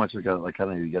it's pretty much like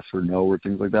kind of a yes or no or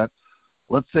things like that.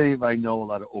 Let's say if I know a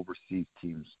lot of overseas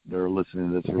teams that are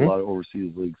listening to this, or a lot of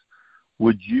overseas leagues,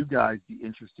 would you guys be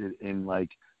interested in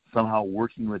somehow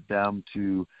working with them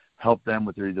to help them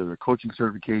with either their coaching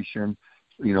certification,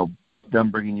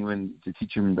 them bringing you in to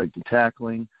teach them the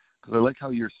tackling? Because I like how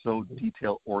you're so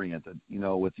detail oriented,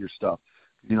 with your stuff.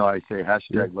 I say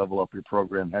hashtag level up your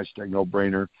program, hashtag no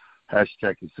brainer,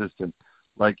 hashtag consistent.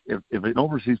 If an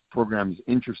overseas program is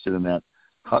interested in that,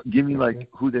 give me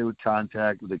who they would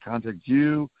contact. Would they contact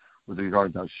you? Would they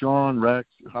contact Sean, Rex?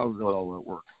 How does all that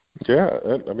work? Yeah,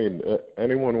 I mean,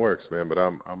 anyone works, man. But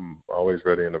I'm always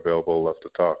ready and available. Love to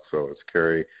talk. So it's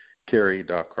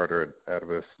Kerry.Carter at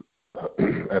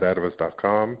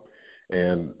Atavus.com,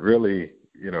 and really,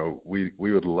 we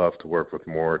would love to work with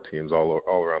more teams all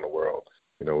around the world.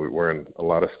 We're in a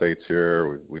lot of states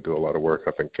here. We do a lot of work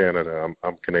up in Canada.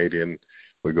 I'm Canadian.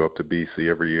 We go up to BC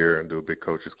every year and do a big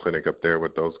coaches clinic up there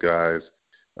with those guys.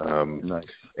 Nice.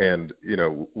 And,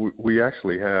 we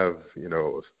actually have,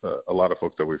 a lot of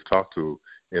folks that we've talked to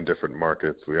in different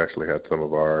markets. We actually had some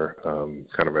of our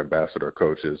kind of ambassador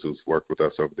coaches who's worked with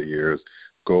us over the years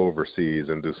go overseas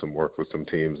and do some work with some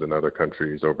teams in other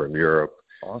countries over in Europe.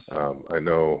 Awesome. I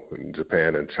know in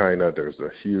Japan and China there's a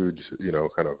huge,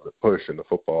 kind of push in the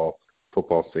football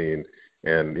scene.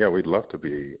 And, yeah, we'd love to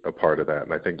be a part of that.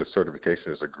 And I think the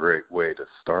certification is a great way to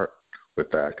start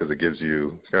with that because it gives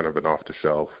you kind of an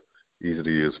off-the-shelf,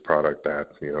 easy-to-use product that,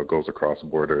 goes across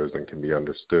borders and can be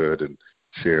understood and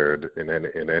shared in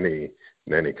any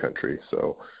country.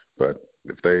 So, but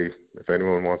if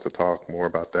anyone wants to talk more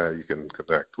about that, you can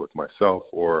connect with myself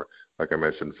or, like I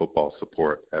mentioned, football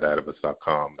support at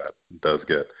Atavus.com. That does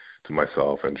get to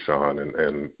myself and Sean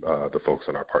and the folks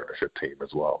on our partnership team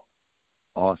as well.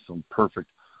 Awesome. Perfect.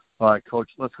 All right, Coach,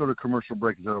 let's go to commercial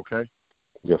break. Is that okay?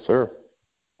 Yes, sir.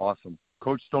 Awesome.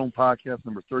 Coach Stone Podcast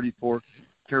number 34,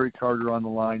 Kerry Carter on the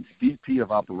line, VP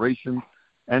of Operations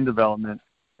and Development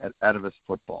at Atavus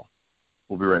Football.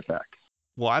 We'll be right back.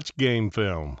 Watch game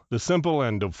film, the simple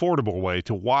and affordable way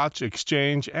to watch,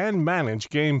 exchange, and manage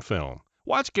game film.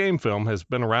 Watch Game Film has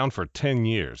been around for 10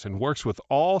 years and works with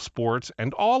all sports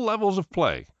and all levels of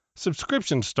play.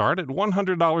 Subscriptions start at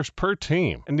 $100 per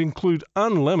team and include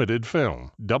unlimited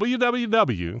film.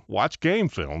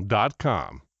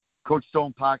 www.watchgamefilm.com. Coach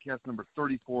Stone Podcast number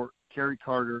 34, Kerry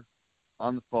Carter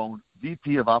on the phone,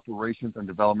 VP of Operations and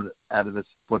Development at Atavus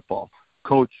Football.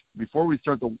 Coach, before we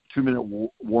start the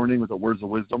 2-minute warning with the words of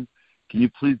wisdom, can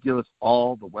you please give us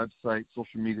all the website,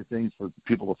 social media things for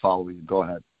people to follow you? Go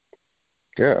ahead.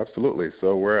 Yeah, absolutely.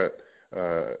 So we're at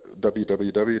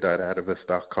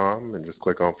www.atavus.com and just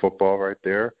click on football right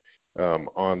there.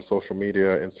 On social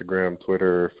media, Instagram,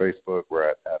 Twitter, Facebook, we're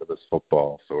at Atavus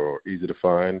Football. So we're easy to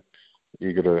find,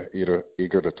 eager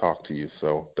to talk to you.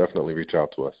 So definitely reach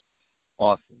out to us.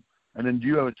 Awesome. And then do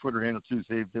you have a Twitter handle too,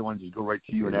 say if they want to just go right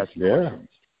to you and ask you questions?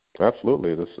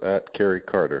 Absolutely. This is at Kerry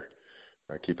Carter.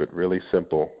 I keep it really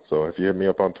simple. So if you hit me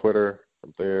up on Twitter,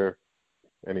 I'm there.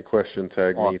 Any question,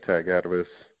 tag me, tag Atavus,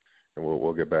 and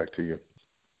we'll get back to you.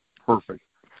 Perfect.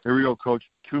 Here we go, Coach.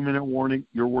 2-minute warning.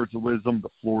 Your words of wisdom.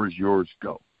 The floor is yours.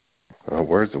 Go.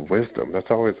 Words of wisdom. That's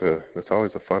always a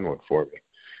fun one for me.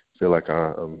 I feel like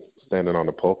I'm standing on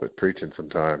the pulpit preaching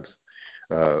sometimes.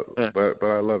 But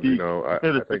I love, I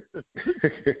think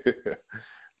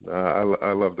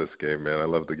I love this game, man. I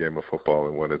love the game of football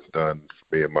and what it's done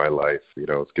for me in my life.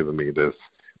 It's given me this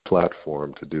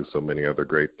platform to do so many other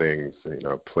great things.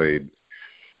 I've played,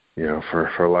 for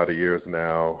a lot of years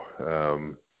now,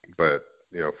 but,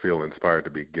 feel inspired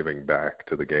to be giving back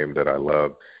to the game that I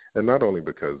love. And not only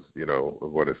because, of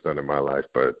what it's done in my life,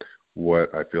 but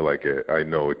what I feel like I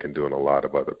know it can do in a lot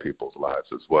of other people's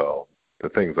lives as well. The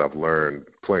things I've learned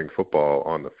playing football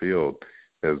on the field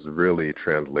has really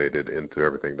translated into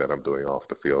everything that I'm doing off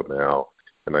the field now.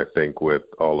 And I think with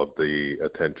all of the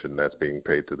attention that's being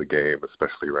paid to the game,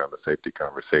 especially around the safety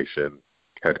conversation,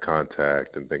 head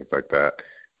contact, and things like that,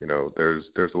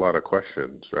 there's a lot of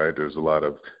questions, right? There's a lot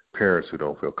of parents who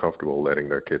don't feel comfortable letting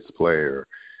their kids play,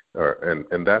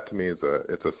 and that to me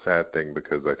it's a sad thing,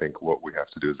 because I think what we have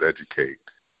to do is educate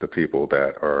the people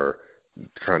that are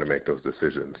trying to make those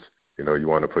decisions. You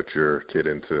want to put your kid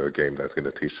into a game that's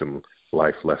going to teach them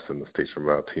life lessons, teach them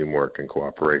about teamwork and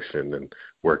cooperation and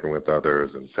working with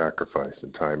others and sacrifice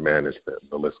and time management.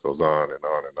 The list goes on and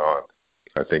on and on.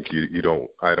 I think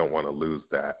I don't want to lose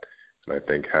that. And I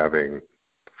think having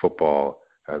football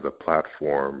as a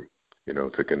platform,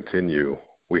 to continue,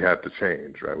 we have to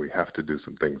change, right? We have to do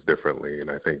some things differently.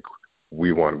 And I think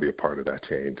we want to be a part of that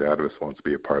change. Atavus wants to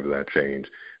be a part of that change.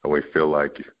 And we feel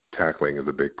like tackling is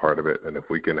a big part of it. And if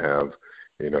we can have,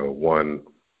 one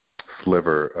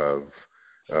sliver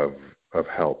of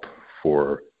help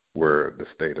for where the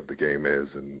state of the game is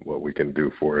and what we can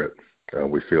do for it,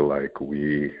 we feel like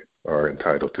we are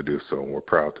entitled to do so, and we're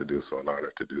proud to do so and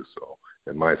honored to do so.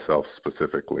 And myself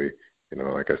specifically,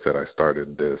 like I said, I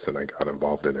started this and I got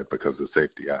involved in it because of the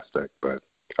safety aspect, but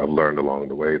I've learned along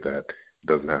the way that it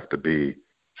doesn't have to be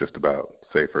just about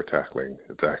safer tackling.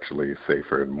 It's actually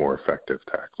safer and more effective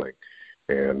tackling.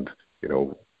 And,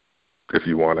 if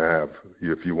you want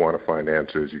to find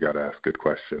answers, you got to ask good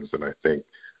questions. And I think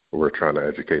we're trying to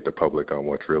educate the public on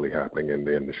what's really happening in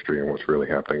the industry and what's really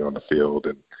happening on the field.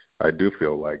 And I do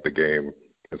feel like the game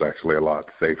is actually a lot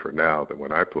safer now than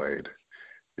when I played,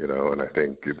 and I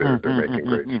think they're making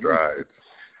great strides.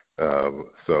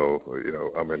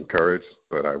 So, I'm encouraged,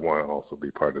 but I want to also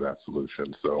be part of that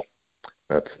solution. So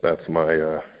that's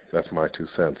my 2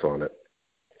 cents on it.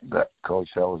 Coach,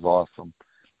 that was awesome.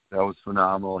 That was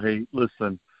phenomenal. Hey,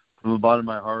 listen, from the bottom of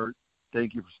my heart,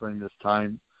 thank you for spending this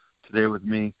time today with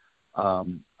me.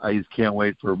 I just can't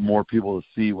wait for more people to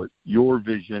see what your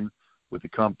vision with the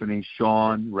company,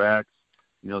 Sean, Rex,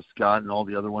 Scott, and all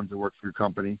the other ones that work for your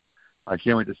company. I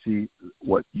can't wait to see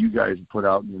what you guys have put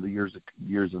out in the years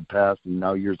have passed and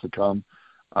now years to come.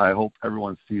 I hope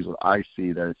everyone sees what I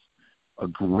see, that it's a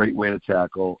great way to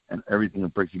tackle, and everything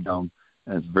that breaks it down,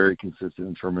 and it's very consistent,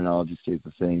 and terminology stays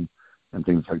the same, and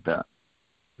things like that.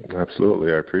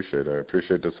 Absolutely. I appreciate it. I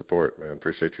appreciate the support, man. I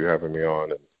appreciate you having me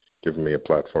on and giving me a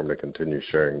platform to continue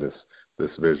sharing this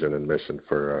vision and mission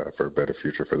for a better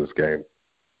future for this game.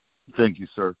 Thank you,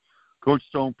 sir. Coach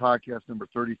Stone podcast number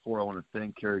 34. I want to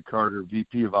thank Kerry Carter,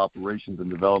 VP of Operations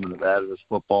and Development of Atavus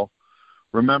Football.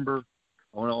 Remember,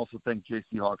 I want to also thank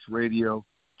JC Hawks Radio,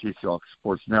 JC Hawks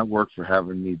Sports Network for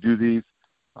having me do these.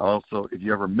 Also, if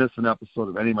you ever miss an episode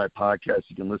of any of my podcasts,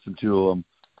 you can listen to them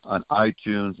on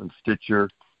iTunes and Stitcher,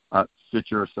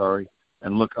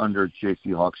 and look under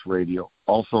JC Hawks Radio.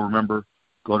 Also, remember,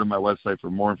 go to my website for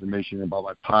more information about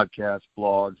my podcasts,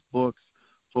 blogs, books,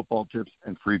 football tips,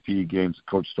 and free PE games at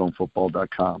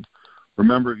CoachStoneFootball.com.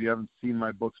 Remember, if you haven't seen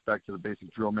my books, Back to the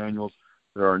Basic Drill Manuals,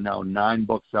 there are now 9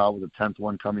 books out with a 10th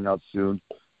one coming out soon.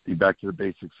 The Back to the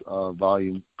Basics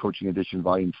volume, Coaching Edition,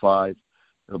 Volume 5.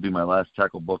 It'll be my last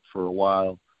tackle book for a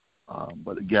while.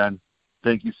 But again,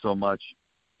 thank you so much,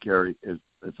 Kerry.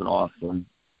 It's an awesome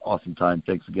time.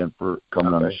 Thanks again for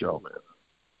coming on the show, man.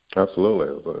 Absolutely.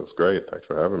 It was great. Thanks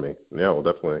for having me. Yeah, we'll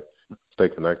definitely stay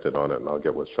connected on it, and I'll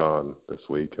get with Sean this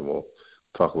week, and we'll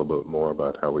talk a little bit more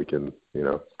about how we can,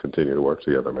 continue to work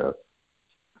together, man.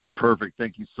 Perfect.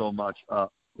 Thank you so much.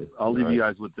 I'll leave you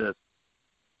guys with this.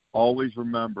 Always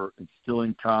remember,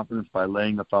 instilling confidence by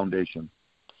laying the foundation.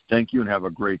 Thank you, and have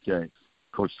a great day.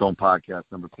 Coach Stone podcast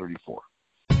number 34.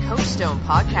 Coach Stone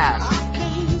podcast. I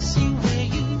can't see where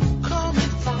you coming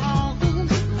from,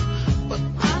 but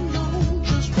I know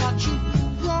just what you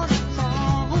running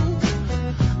from.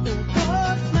 And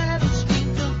what matters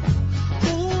with the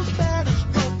who's batters,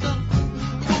 but the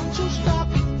ones who stop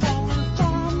you falling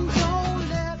from your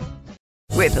level.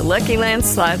 With the Lucky Land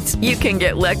Slots, you can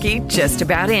get lucky just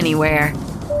about anywhere.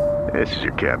 This is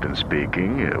your captain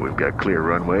speaking. We've got clear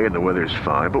runway and the weather's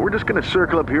fine, but we're just going to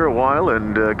circle up here a while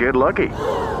and get lucky.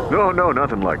 No,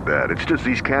 nothing like that. It's just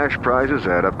these cash prizes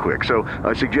add up quick. So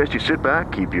I suggest you sit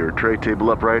back, keep your tray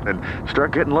table upright, and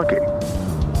start getting lucky.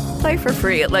 Play for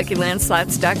free at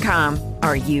LuckyLandSlots.com.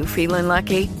 Are you feeling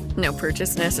lucky? No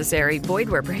purchase necessary. Void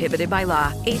where prohibited by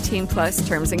law. 18+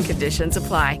 terms and conditions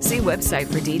apply. See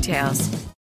website for details.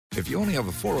 If you only have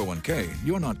a 401k,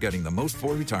 you're not getting the most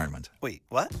for retirement. Wait,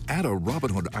 what? Add a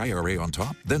Robinhood IRA on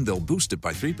top, then they'll boost it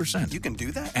by 3%. You can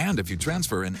do that? And if you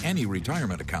transfer in any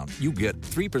retirement account, you get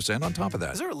 3% on top of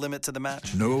that. Is there a limit to the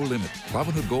match? No limit.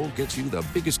 Robinhood Gold gets you the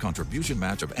biggest contribution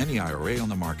match of any IRA on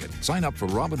the market. Sign up for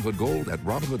Robinhood Gold at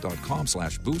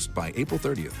Robinhood.com/boost by April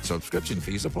 30th. Subscription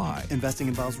fees apply. Investing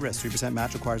involves risk. 3%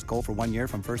 match requires gold for 1 year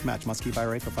from first match. Must keep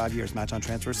IRA for 5 years. Match on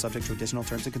transfers subject to additional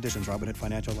terms and conditions. Robinhood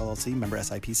Financial LLC, member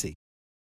SIPC.